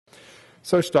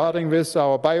So starting with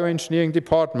our bioengineering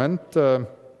department,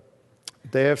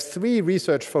 they have three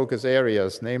research focus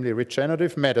areas, namely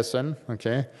regenerative medicine,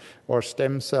 okay, or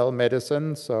stem cell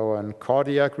medicine, so on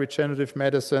cardiac regenerative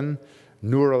medicine,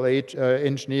 neural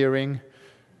engineering,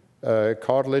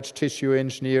 cartilage tissue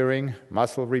engineering,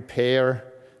 muscle repair,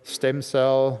 stem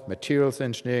cell, materials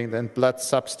engineering, then blood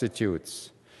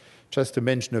substitutes. Just to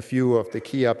mention a few of the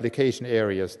key application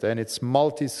areas, then it's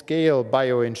multi-scale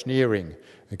bioengineering,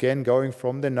 again going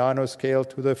from the nanoscale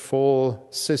to the full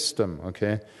system,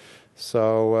 okay?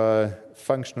 So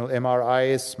functional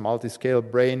MRIs, multi-scale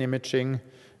brain imaging,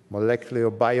 molecular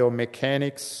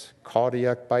biomechanics,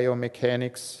 cardiac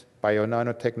biomechanics,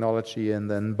 bio-nanotechnology,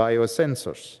 and then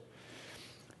biosensors.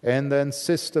 And then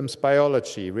systems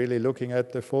biology, really looking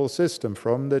at the full system,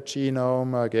 from the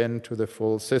genome again to the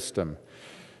full system,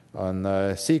 on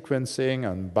sequencing,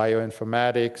 on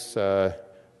bioinformatics,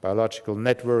 biological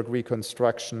network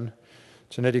reconstruction,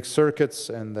 genetic circuits,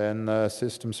 and then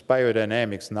systems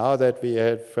biodynamics. Now that we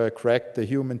have cracked the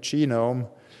human genome,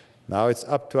 now it's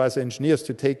up to us engineers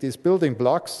to take these building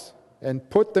blocks and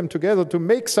put them together to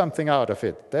make something out of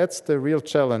it. That's the real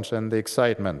challenge and the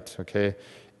excitement, okay,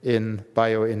 in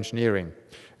bioengineering.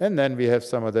 And then we have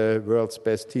some of the world's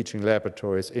best teaching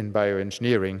laboratories in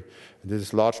bioengineering. This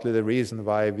is largely the reason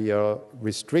why we are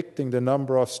restricting the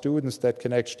number of students that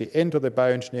can actually enter the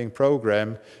bioengineering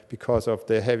program, because of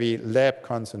the heavy lab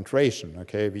concentration.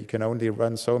 Okay, we can only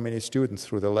run so many students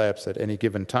through the labs at any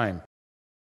given time.